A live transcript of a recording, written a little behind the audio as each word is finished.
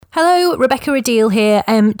Hello, Rebecca Adil here.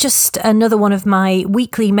 Just another one of my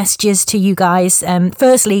weekly messages to you guys.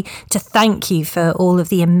 Firstly, to thank you for all of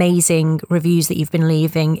the amazing reviews that you've been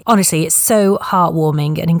leaving. Honestly, it's so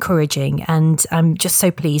heartwarming and encouraging, and I'm just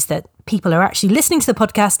so pleased that people are actually listening to the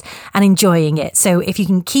podcast and enjoying it. So if you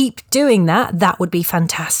can keep doing that, that would be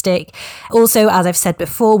fantastic. Also, as I've said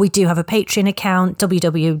before, we do have a Patreon account,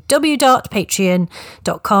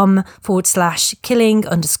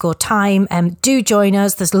 www.patreon.com/killing_time. Do join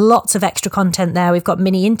us. There's lots of extra content there. We've got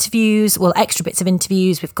mini interviews, extra bits of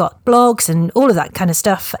interviews. We've got blogs and all of that kind of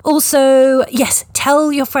stuff. Also, yes,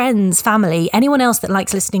 tell your friends, family, anyone else that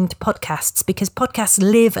likes listening to podcasts, because podcasts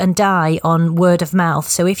live and die on word of mouth.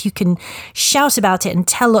 So if you can shout about it and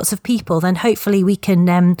tell lots of people, then hopefully we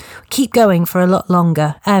can keep going for a lot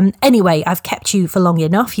longer. Anyway, I've kept you for long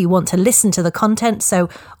enough. You want to listen to the content, so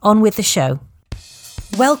on with the show.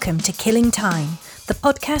 Welcome to Killing Time, the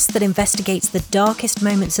podcast that investigates the darkest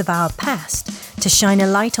moments of our past to shine a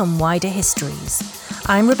light on wider histories.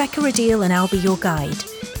 I'm Rebecca Adil and I'll be your guide.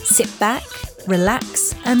 Sit back,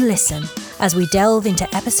 relax and listen as we delve into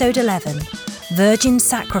episode 11, Virgin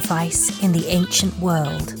Sacrifice in the Ancient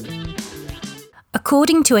World.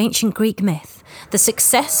 According to ancient Greek myth, the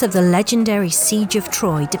success of the legendary Siege of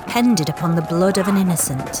Troy depended upon the blood of an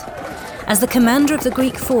innocent. As the commander of the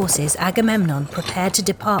Greek forces, Agamemnon, prepared to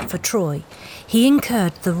depart for Troy, he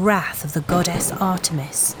incurred the wrath of the goddess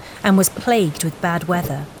Artemis and was plagued with bad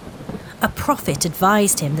weather. A prophet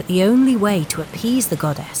advised him that the only way to appease the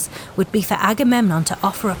goddess would be for Agamemnon to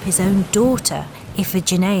offer up his own daughter,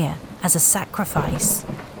 Iphigenia, as a sacrifice.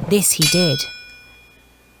 This he did.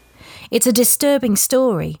 It's a disturbing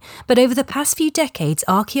story, but over the past few decades,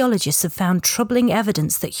 archaeologists have found troubling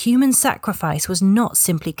evidence that human sacrifice was not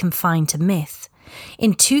simply confined to myth.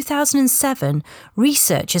 In 2007,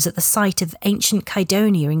 researchers at the site of ancient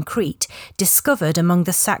Kydonia in Crete discovered among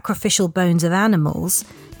the sacrificial bones of animals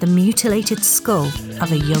the mutilated skull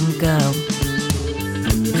of a young girl.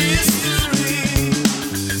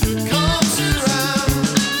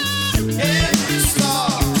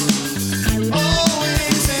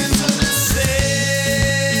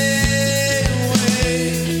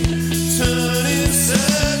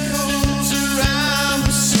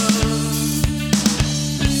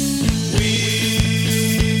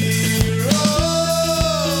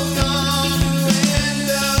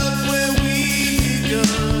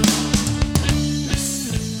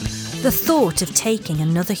 The thought of taking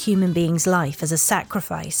another human being's life as a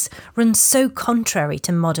sacrifice runs so contrary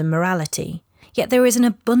to modern morality. Yet there is an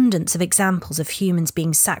abundance of examples of humans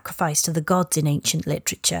being sacrificed to the gods in ancient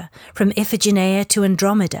literature, from Iphigenia to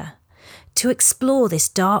Andromeda. To explore this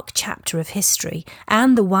dark chapter of history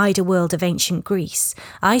and the wider world of ancient Greece,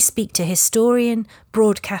 I speak to historian,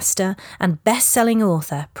 broadcaster and best-selling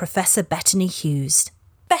author Professor Bettany Hughes.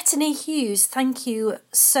 Bettany Hughes, thank you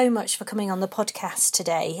so much for coming on the podcast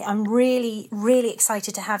today. I'm really, really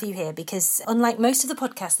excited to have you here because unlike most of the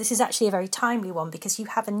podcasts, this is actually a very timely one because you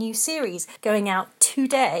have a new series going out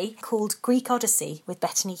today called Greek Odyssey with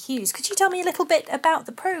Bettany Hughes. Could you tell me a little bit about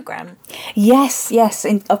the programme? Yes,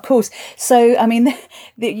 of course. So, I mean,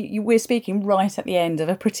 we're speaking right at the end of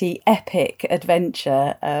a pretty epic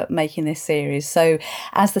adventure making this series. So,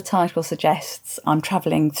 as the title suggests, I'm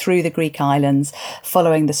travelling through the Greek islands,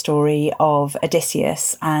 following the story of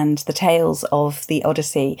Odysseus and the tales of the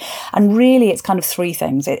Odyssey. And really, it's kind of three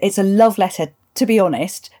things. It's a love letter, to be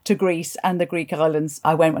honest, to Greece and the Greek islands.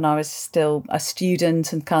 I went when I was still a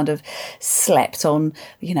student and kind of slept on,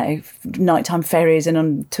 nighttime ferries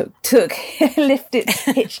and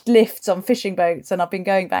hitched lifts on fishing boats, and I've been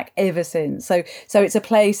going back ever since. So it's a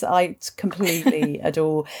place I completely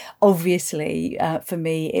adore. Obviously, for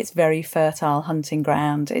me, it's very fertile hunting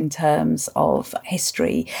ground in terms of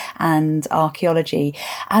history and archaeology,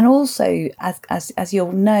 and also, as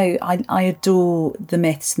you'll know, I adore the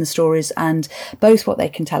myths and the stories and both what they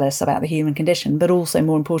can tell us about the human condition, but also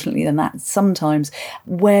more importantly than that, sometimes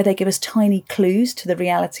where they give us tiny clues to the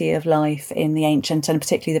reality of life in the ancient and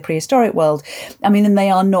particularly the prehistoric world. I mean, and they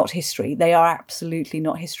are not history. They are absolutely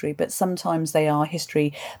not history, but sometimes they are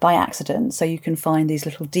history by accident. So you can find these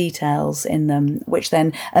little details in them, which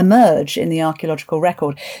then emerge in the archaeological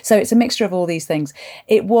record. So it's a mixture of all these things.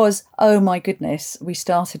 It was, oh my goodness, we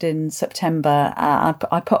started in September.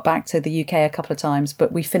 I popped back to the UK a couple of times,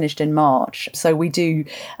 but we finished in March. So we do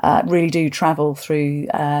really do travel through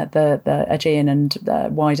the Aegean and the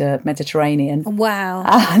wider Mediterranean. Wow.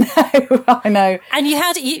 I know. And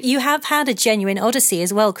you have had a genuine odyssey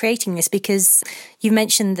as well creating this, because you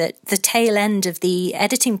mentioned that the tail end of the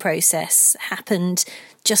editing process happened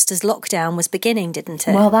just as lockdown was beginning, didn't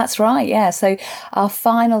it? Well, that's right, yeah. So our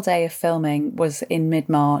final day of filming was in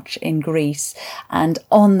mid-March in Greece. And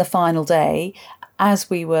on the final day,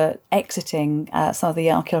 as we were exiting some of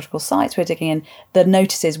the archaeological sites we were digging in, the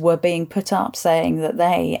notices were being put up saying that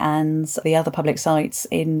they and the other public sites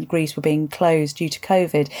in Greece were being closed due to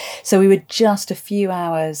COVID. So we were just a few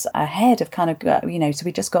hours ahead of kind of, so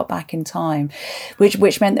we just got back in time,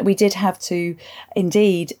 which meant that we did have to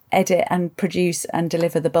indeed edit and produce and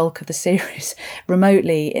deliver the bulk of the series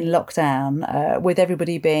remotely in lockdown, with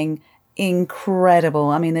everybody being incredible.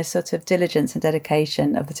 I mean, the sort of diligence and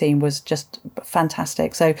dedication of the team was just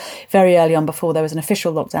fantastic. So very early on, before there was an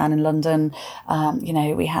official lockdown in London,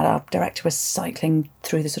 we had our director was cycling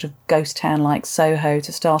through the sort of ghost town like Soho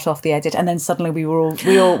to start off the edit, and then suddenly we were all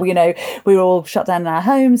shut down in our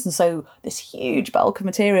homes, and so this huge bulk of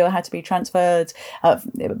material had to be transferred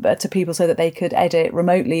to people so that they could edit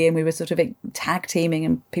remotely, and we were sort of tag teaming,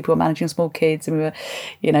 and people were managing small kids, and we were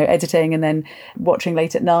editing and then watching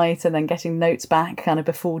late at night and then getting notes back kind of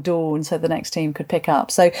before dawn so the next team could pick up.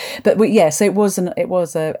 So it was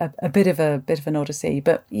a bit of an odyssey,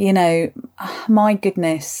 but my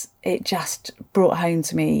goodness, it just brought home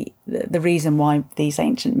to me the reason why these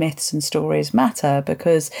ancient myths and stories matter,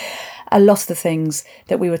 because a lot of the things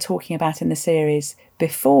that we were talking about in the series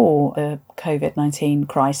before the COVID-19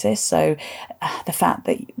 crisis, so the fact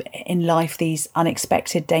that in life these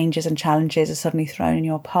unexpected dangers and challenges are suddenly thrown in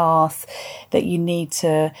your path, that you need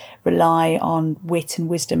to rely on wit and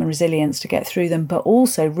wisdom and resilience to get through them, but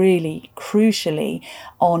also really crucially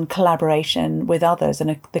on collaboration with others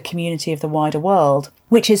and the community of the wider world,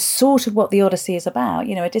 which is sort of what the Odyssey is about.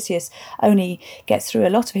 Odysseus only gets through a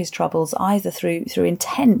lot of his troubles either through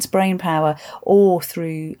intense brain power or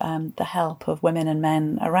through the help of women and men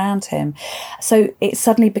around him. So it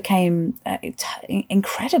suddenly became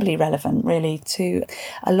incredibly relevant, really, to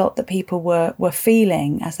a lot that people were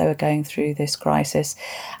feeling as they were going through this crisis.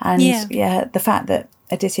 And the fact that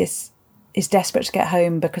Odysseus is desperate to get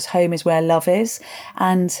home because home is where love is.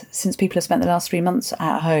 And since people have spent the last 3 months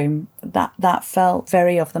at home, that felt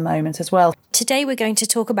very of the moment as well. Today we're going to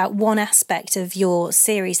talk about one aspect of your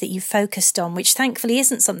series that you focused on, which thankfully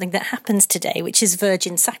isn't something that happens today, which is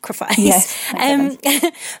virgin sacrifice. Yes,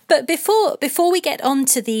 but before we get on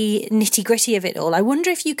to the nitty-gritty of it all, I wonder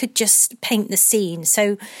if you could just paint the scene.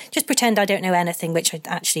 So just pretend I don't know anything, which I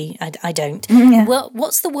don't. Yeah. Well,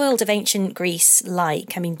 what's the world of ancient Greece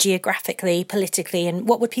like? I mean, geographically, politically, and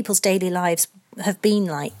what would people's daily lives have been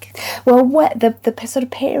like? Well, the sort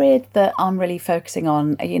of period that I'm really focusing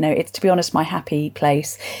on, it's, to be honest, my happy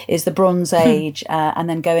place is the Bronze Age and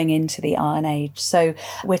then going into the Iron Age. So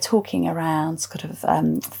we're talking around sort of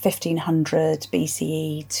 1500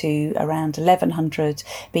 BCE to around 1100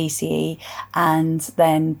 BCE, and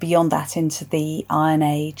then beyond that into the Iron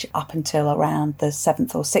Age up until around the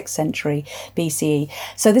 7th or 6th century BCE.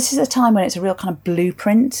 So this is a time when it's a real kind of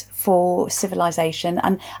blueprint for civilization,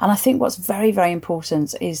 and I think what's very, very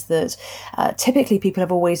important is that typically people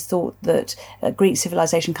have always thought that Greek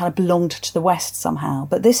civilization kind of belonged to the West somehow,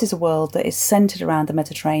 but this is a world that is centered around the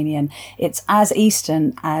Mediterranean. It's as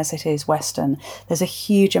Eastern as it is Western. There's a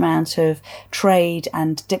huge amount of trade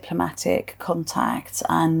and diplomatic contact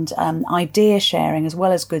and idea sharing as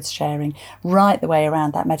well as goods sharing right the way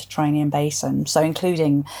around that Mediterranean basin, so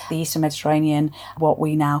including the Eastern Mediterranean, what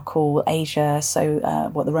we now call Asia, so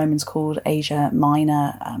what the Romans called Asia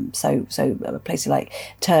Minor, so places like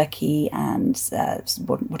Turkey and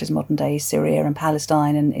what is modern day Syria and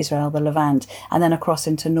Palestine and Israel, the Levant, and then across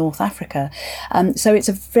into North Africa. So it's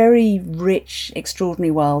a very rich,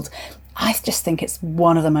 extraordinary world. I just think it's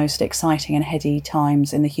one of the most exciting and heady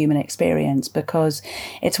times in the human experience, because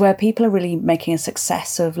it's where people are really making a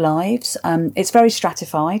success of lives. It's very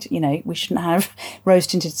stratified. We shouldn't have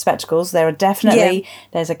rose-tinted spectacles. There are definitely,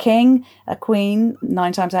 there's a king, a queen,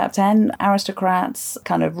 9 times out of 10, aristocrats,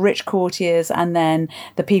 kind of rich courtiers, and then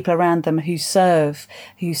the people around them who serve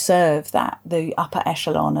the upper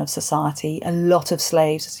echelon of society. A lot of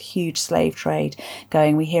slaves. There's a huge slave trade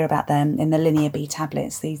going. We hear about them in the Linear B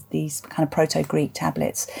tablets, these kind of proto-Greek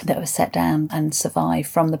tablets that were set down and survived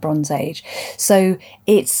from the Bronze Age. So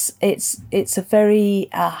it's a very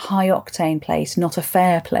high octane place, not a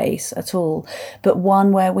fair place at all, but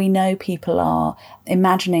one where we know people are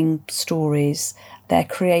imagining stories They're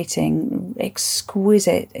creating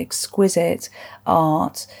exquisite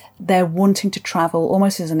art. They're wanting to travel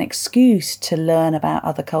almost as an excuse to learn about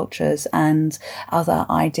other cultures and other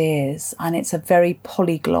ideas. And it's a very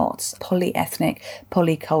polyglot, polyethnic,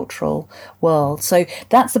 polycultural world. So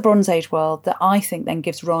that's the Bronze Age world that I think then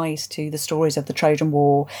gives rise to the stories of the Trojan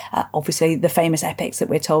War. Obviously, the famous epics that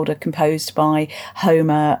we're told are composed by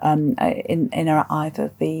Homer in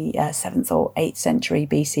either the 7th or 8th century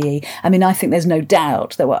BCE. I mean, I think there's no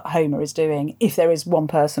doubt that what Homer is doing, if there is one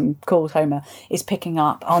person called Homer, is picking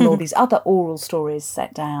up on all these other oral stories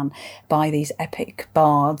set down by these epic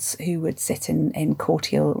bards who would sit in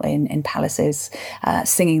courtial in palaces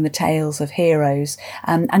singing the tales of heroes,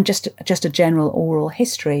 and just a general oral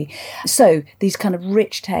history. So these kind of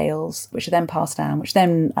rich tales which are then passed down, which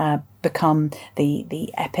then become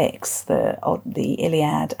the epics, the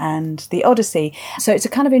Iliad and the Odyssey. So it's a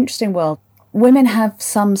kind of interesting world. Women have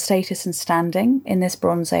some status and standing in this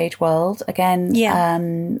Bronze Age world. Again, you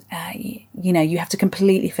have to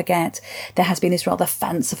completely forget there has been this rather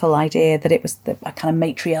fanciful idea that it was a kind of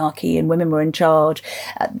matriarchy and women were in charge.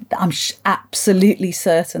 I'm absolutely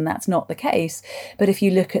certain that's not the case. But if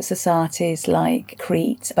you look at societies like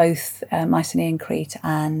Crete, both Mycenaean Crete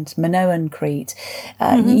and Minoan Crete,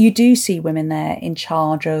 you do see women there in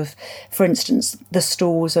charge of, for instance, the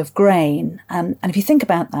stores of grain. And if you think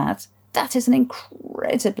about that, that is an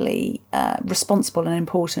incredibly responsible and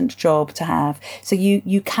important job to have. So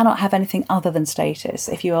you cannot have anything other than status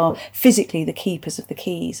if you are physically the keepers of the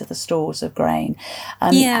keys of the stores of grain.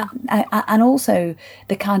 And also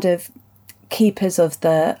the kind of keepers of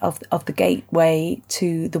the gateway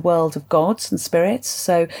to the world of gods and spirits.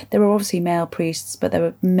 So there were obviously male priests, but there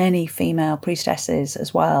were many female priestesses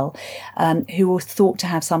as well, who were thought to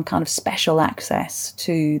have some kind of special access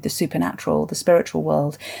to the supernatural, the spiritual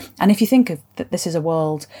world. And if you think of that, this is a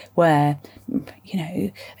world where,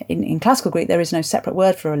 in classical Greek there is no separate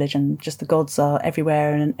word for religion, just the gods are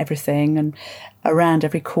everywhere and everything, and around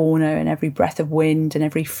every corner and every breath of wind and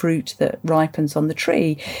every fruit that ripens on the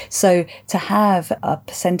tree. So to have a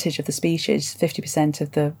percentage of the species, 50%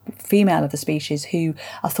 of the female of the species, who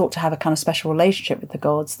are thought to have a kind of special relationship with the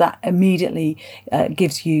gods, that immediately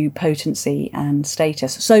gives you potency and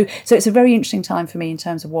status. So it's a very interesting time for me in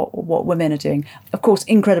terms of what women are doing. Of course,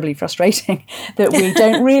 incredibly frustrating that we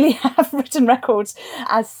don't really have written records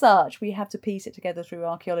as such. We have to piece it together through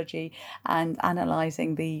archaeology and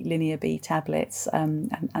analysing the Linear B tablets and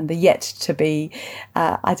the yet to be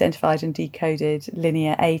identified and decoded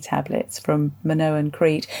Linear A tablets from Minoan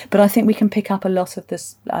Crete. But I think we can pick up a lot of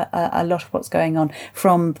this, a lot of what's going on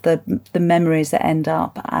from the memories that end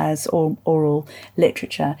up as oral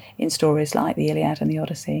literature in stories like the Iliad and the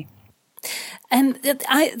Odyssey.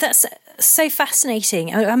 That's so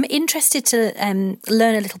fascinating. I'm interested to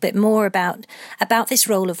learn a little bit more about this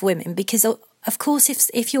role of women, because of course,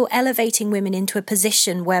 if you're elevating women into a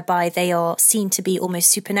position whereby they are seen to be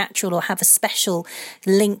almost supernatural or have a special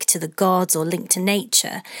link to the gods or link to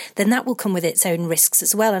nature, then that will come with its own risks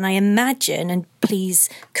as well. And I imagine, and please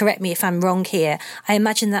correct me if I'm wrong here, I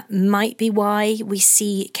imagine that might be why we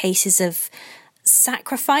see cases of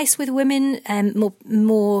sacrifice with women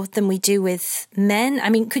more than we do with men.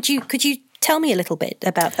 I mean, could you tell me a little bit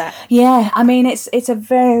about that? Yeah, I mean, it's a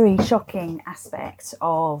very shocking aspect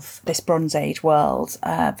of this Bronze Age world,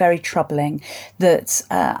 very troubling, that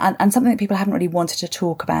and something that people haven't really wanted to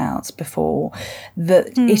talk about before,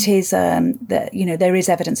 that it is that there is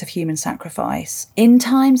evidence of human sacrifice in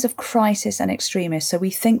times of crisis and extremis. So we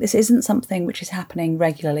think this isn't something which is happening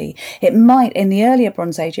regularly. It might, in the earlier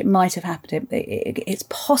Bronze Age, it might have happened. It's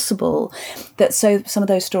possible that some of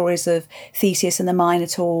those stories of Theseus and the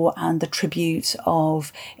Minotaur and the tribute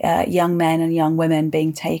of young men and young women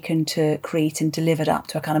being taken to Crete and delivered up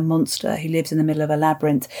to a kind of monster who lives in the middle of a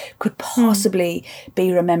labyrinth could possibly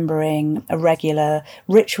be remembering a regular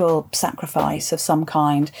ritual sacrifice of some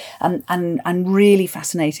kind. And really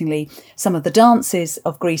fascinatingly, some of the dances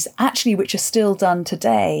of Greece, actually, which are still done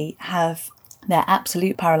today, have their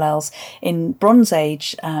absolute parallels in Bronze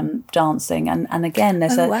Age dancing, and again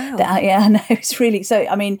there's it's really so.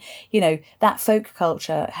 I mean, that folk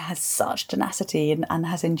culture has such tenacity and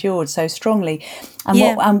has endured so strongly,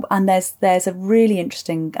 and there's a really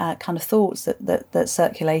interesting kind of thoughts that's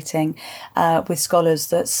circulating with scholars,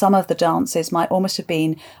 that some of the dances might almost have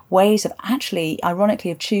been ways of actually,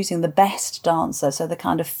 ironically, of choosing the best dancer, so the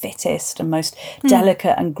kind of fittest and most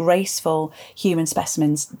delicate and graceful human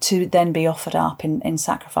specimens, to then be offered offered up in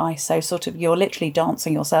sacrifice. So sort of you're literally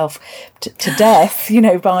dancing yourself to death, you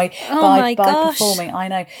know, by performing. I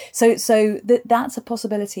know. So that's a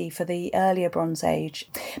possibility for the earlier Bronze Age.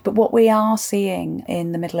 But what we are seeing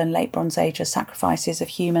in the Middle and Late Bronze Age are sacrifices of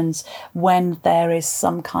humans when there is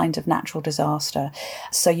some kind of natural disaster.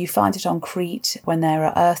 So you find it on Crete when there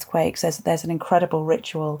are earthquakes. There's an incredible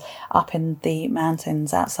ritual up in the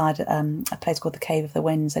mountains outside a place called the Cave of the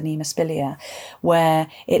Winds in Nemaspilia, where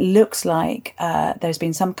it looks like there's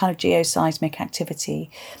been some kind of geoseismic activity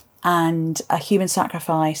and a human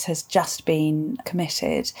sacrifice has just been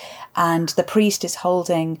committed, and the priest is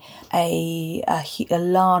holding a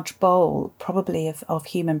large bowl, probably of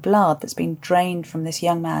human blood, that's been drained from this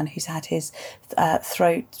young man who's had his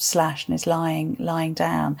throat slashed and is lying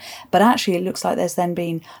down. But actually it looks like there's then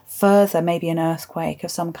been further, maybe an earthquake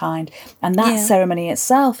of some kind, and that ceremony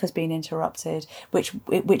itself has been interrupted,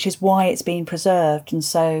 which is why it's been preserved. And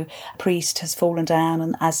so a priest has fallen down,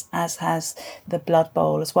 and as has the blood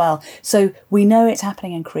bowl as well. So we know it's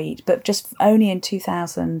happening in Crete, but just only in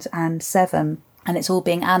 2007. And it's all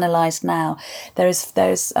being analysed now. There's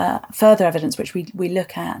further evidence which we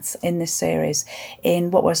look at in this series in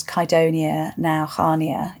what was Kydonia, now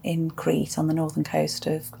Chania, in Crete, on the northern coast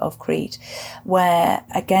of Crete, where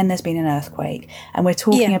again there's been an earthquake, and we're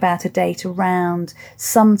talking about a date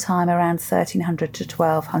sometime around 1300 to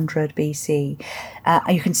 1200 BC.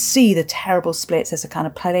 And you can see the terrible splits. There's a kind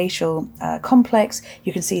of palatial complex.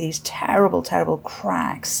 You can see these terrible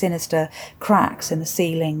cracks, sinister cracks in the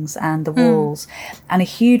ceilings and the walls. And a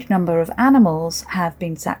huge number of animals have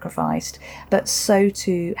been sacrificed, but so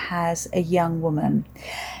too has a young woman.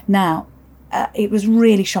 Now, it was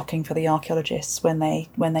really shocking for the archaeologists when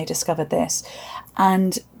they discovered this.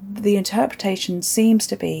 And the interpretation seems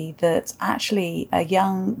to be that actually a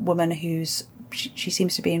young woman she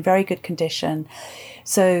seems to be in very good condition.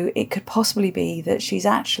 So it could possibly be that she's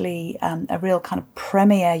actually a real kind of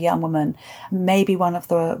premier young woman, maybe one of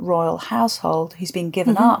the royal household who's been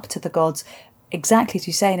given up to the gods, exactly as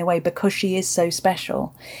you say, in a way, because she is so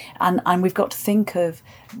special. And we've got to think of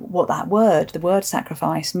what the word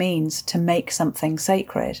sacrifice, means to make something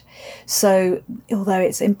sacred. So although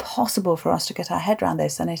it's impossible for us to get our head around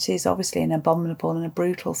this, and it is obviously an abominable and a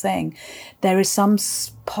brutal thing, there is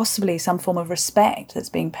possibly some form of respect that's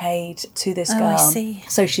being paid to this girl. I see.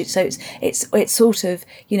 So it's sort of,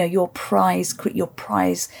 you know, your prize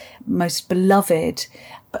most beloved.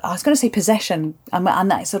 But I was going to say possession, and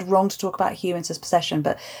that's sort of wrong to talk about humans as possession,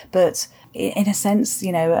 but in a sense,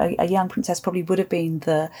 you know, a young princess probably would have been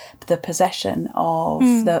the possession of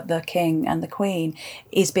the king and the queen,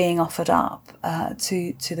 is being offered up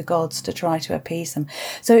to the gods to try to appease them.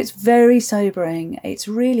 So it's very sobering. It's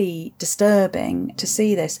really disturbing to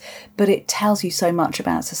see this, but it tells you so much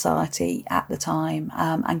about society at the time,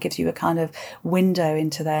 and gives you a kind of window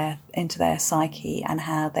into their psyche and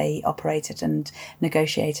how they operated and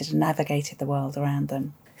negotiated and navigated the world around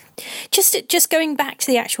them. Just going back to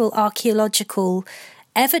the actual archaeological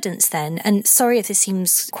evidence then, and sorry if this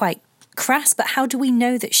seems quite crass, but how do we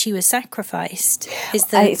know that she was sacrificed?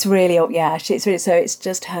 It's really, so it's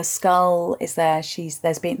just her skull is there.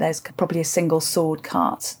 There's probably a single sword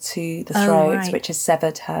cut to the throat, which has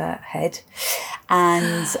severed her head.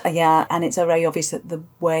 And and it's very obvious that the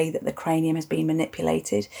way that the cranium has been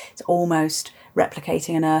manipulated, it's almost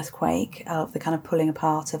replicating an earthquake, of the kind of pulling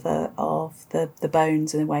apart of the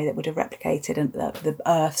bones in a way that would have replicated and the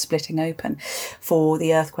earth splitting open for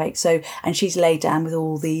the earthquake. So, and she's laid down with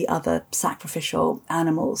all the other sacrificial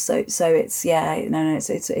animals. So it's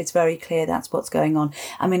it's very clear that's what's going on.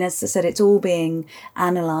 I mean, as I said, it's all being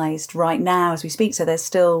analysed right now as we speak. So there's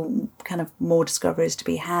still kind of more discoveries to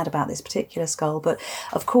be had about this particular skull. But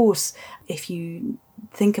of course, if you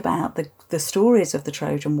think about the stories of the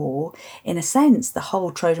Trojan War, in a sense, the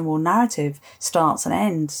whole Trojan War narrative starts and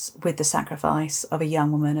ends with the sacrifice of a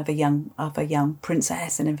young woman, of a young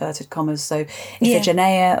princess, in inverted commas. So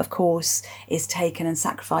Iphigenia, of course, is taken and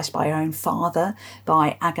sacrificed by her own father,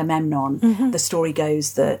 by Agamemnon. The story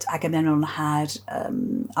goes that Agamemnon had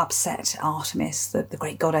upset Artemis, the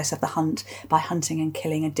great goddess of the hunt, by hunting and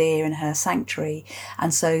killing a deer in her sanctuary,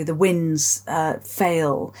 and so the winds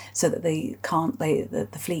fail, so that the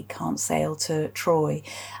fleet can't sail to Troy,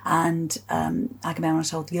 and Agamemnon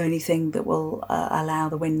is told the only thing that will allow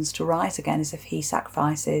the winds to rise again is if he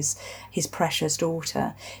sacrifices his precious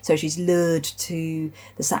daughter. So she's lured to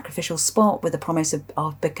the sacrificial spot with the promise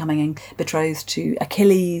of becoming betrothed to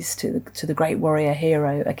Achilles, to the great warrior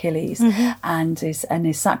hero Achilles, and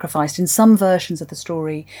is sacrificed. In some versions of the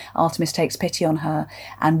story, Artemis takes pity on her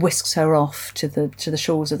and whisks her off to the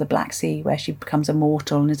shores of the Black Sea, where she becomes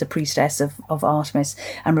immortal and is a priestess of Artemis.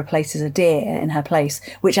 Artemis and replaces a deer in her place,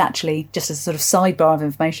 which actually, just as a sort of sidebar of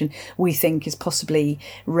information, we think is possibly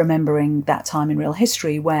remembering that time in real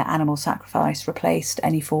history where animal sacrifice replaced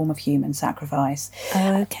any form of human sacrifice.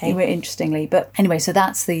 Okay. Interestingly. But anyway, so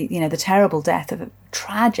that's the terrible death of a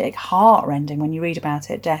tragic, heart-rending, when you read about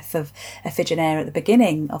it, death of Iphigenia at the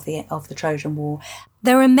beginning of the Trojan War.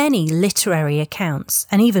 There are many literary accounts,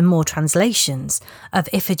 and even more translations, of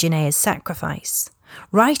Iphigenia's sacrifice.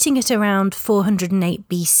 Writing at around 408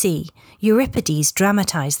 BC, Euripides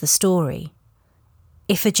dramatised the story.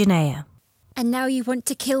 Iphigenia. And now you want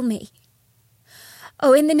to kill me.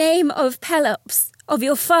 Oh, in the name of Pelops, of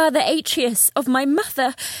your father Atreus, of my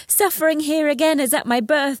mother, suffering here again as at my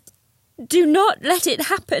birth, do not let it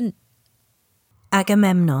happen.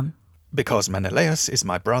 Agamemnon. Because Menelaus is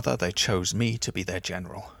my brother, they chose me to be their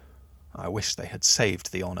general. I wish they had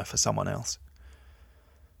saved the honour for someone else.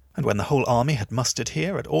 And when the whole army had mustered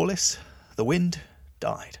here at Aulis, the wind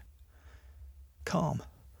died. Calm.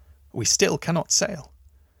 We still cannot sail.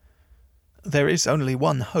 There is only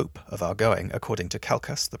one hope of our going, according to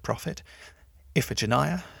Calchas the prophet.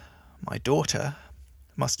 Iphigenia, my daughter,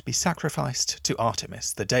 must be sacrificed to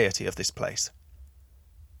Artemis, the deity of this place.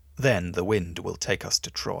 Then the wind will take us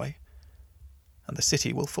to Troy, and the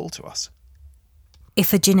city will fall to us.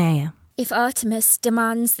 Iphigenia. If Artemis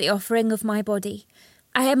demands the offering of my body,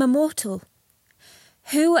 I am immortal.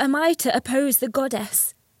 Who am I to oppose the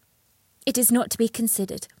goddess? It is not to be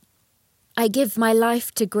considered. I give my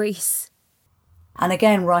life to Greece. And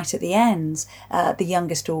again, right at the end, the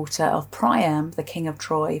youngest daughter of Priam, the king of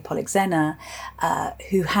Troy, Polyxena,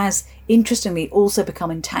 who has, interestingly, also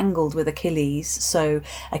become entangled with Achilles. So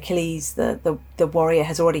Achilles, the warrior,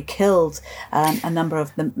 has already killed a number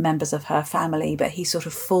of the members of her family, but he sort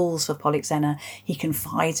of falls for Polyxena. He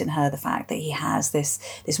confides in her the fact that he has this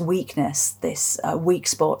weakness, this weak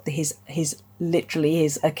spot, his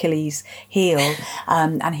Achilles heel,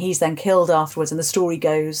 and he's then killed afterwards. And the story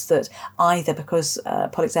goes that either because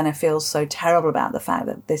Polyxena feels so terrible about the fact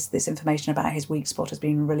that this information about his weak spot has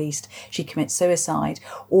been released, she commits suicide,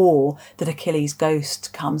 or that Achilles'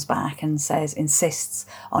 ghost comes back and insists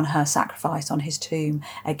on her sacrifice on his tomb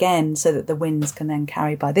again, so that the winds can then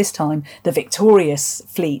carry, by this time, the victorious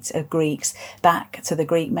fleet of Greeks back to the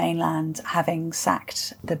Greek mainland, having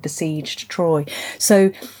sacked the besieged Troy.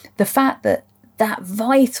 So the fact that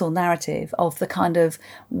vital narrative of the kind of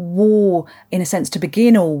war, in a sense, to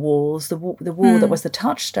begin all wars, the war that was the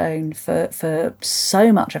touchstone for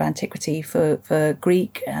so much of antiquity, for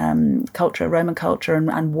Greek culture, Roman culture,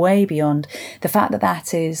 and way beyond, the fact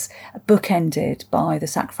that is bookended by the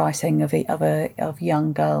sacrificing of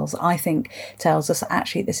young girls, I think tells us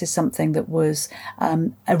actually this is something that was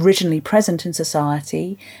originally present in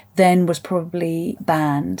society, then was probably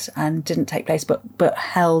banned and didn't take place, but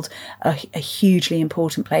held a hugely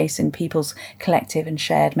important place in people's collective and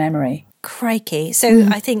shared memory. Crikey. So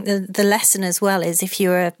I think the lesson as well is, if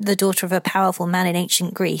you're the daughter of a powerful man in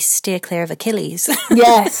ancient Greece, steer clear of Achilles.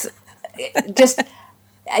 Yes. Just,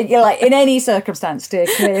 you're like, in any circumstance, steer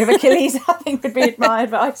clear of Achilles, I think would be my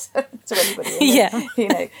advice to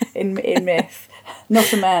anybody. In myth.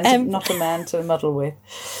 Not a man to muddle with.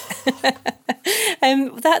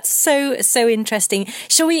 That's so interesting.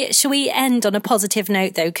 Shall we end on a positive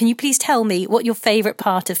note, though? Can you please tell me what your favourite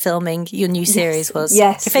part of filming your new series was?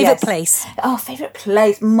 Yes. Your favourite place? Oh, favourite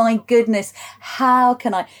place. My goodness. How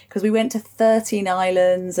can I? Because we went to 13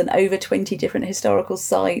 islands and over 20 different historical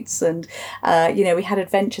sites, and we had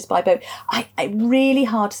adventures by boat. I really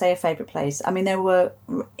hard to say a favourite place. I mean, there were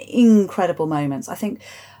incredible moments. I think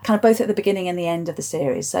kind of both at the beginning and the end of the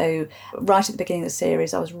series. So right at the beginning of the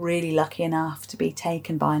series, I was really lucky enough to be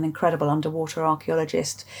taken by an incredible underwater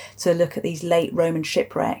archaeologist to look at these late Roman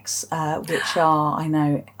shipwrecks, which are,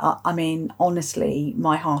 I mean, honestly,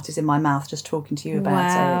 my heart is in my mouth just talking to you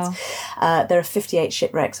about it. There are 58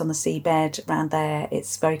 shipwrecks on the seabed around there.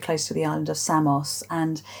 It's very close to the island of Samos.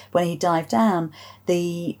 And when he dived down,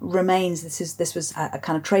 the remains, this was a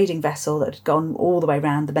kind of trading vessel that had gone all the way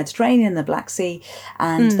around the Mediterranean, the Black Sea,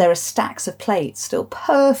 and there are stacks of plates still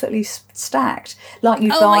perfectly stacked, like you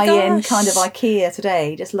buy in kind of IKEA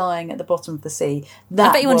today, just lying at the bottom of the sea.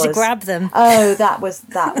 I bet you wanted to grab them. Oh, that was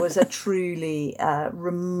a truly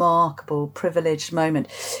remarkable, privileged moment.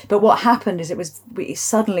 But what happened is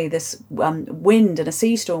suddenly this wind and a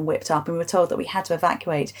sea storm whipped up, and we were told that we had to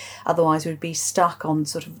evacuate, otherwise we'd be stuck on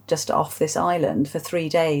sort of just off this island for 3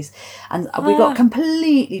 days, and we got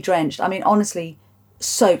completely drenched. I mean, honestly,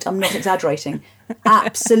 soaked. I'm not exaggerating.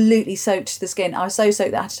 Absolutely soaked to the skin. I was so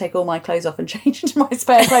soaked that I had to take all my clothes off and change into my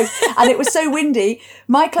spare clothes. And it was so windy.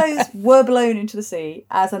 My clothes were blown into the sea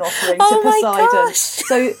as an offering to Poseidon. Gosh.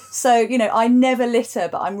 So you know, I never litter,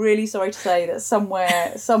 but I'm really sorry to say that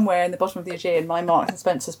somewhere in the bottom of the Aegean, my Marks and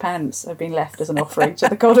Spencer's pants have been left as an offering to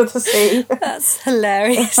the god of the sea. That's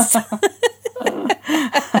hilarious.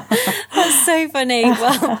 That's so funny.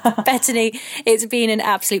 Well, Bethany, it's been an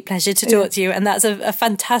absolute pleasure to talk to you, and that's a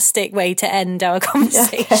fantastic way to end our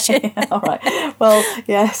conversation. Okay. All right. Well,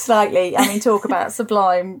 yeah, slightly. I mean, talk about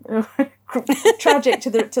sublime, tragic to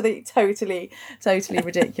the totally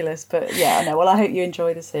ridiculous. But yeah, I know. Well, I hope you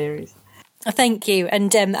enjoy the series. Thank you,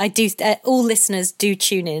 and I do. All listeners do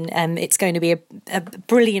tune in. It's going to be a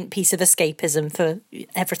brilliant piece of escapism for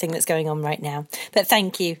everything that's going on right now. But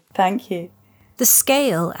thank you. Thank you. The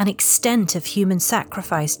scale and extent of human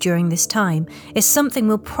sacrifice during this time is something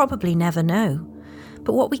we'll probably never know.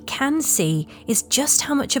 But what we can see is just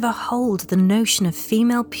how much of a hold the notion of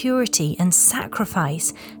female purity and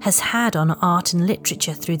sacrifice has had on art and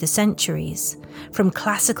literature through the centuries, from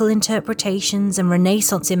classical interpretations and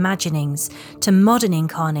Renaissance imaginings to modern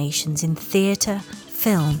incarnations in theatre,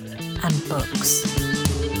 film and books.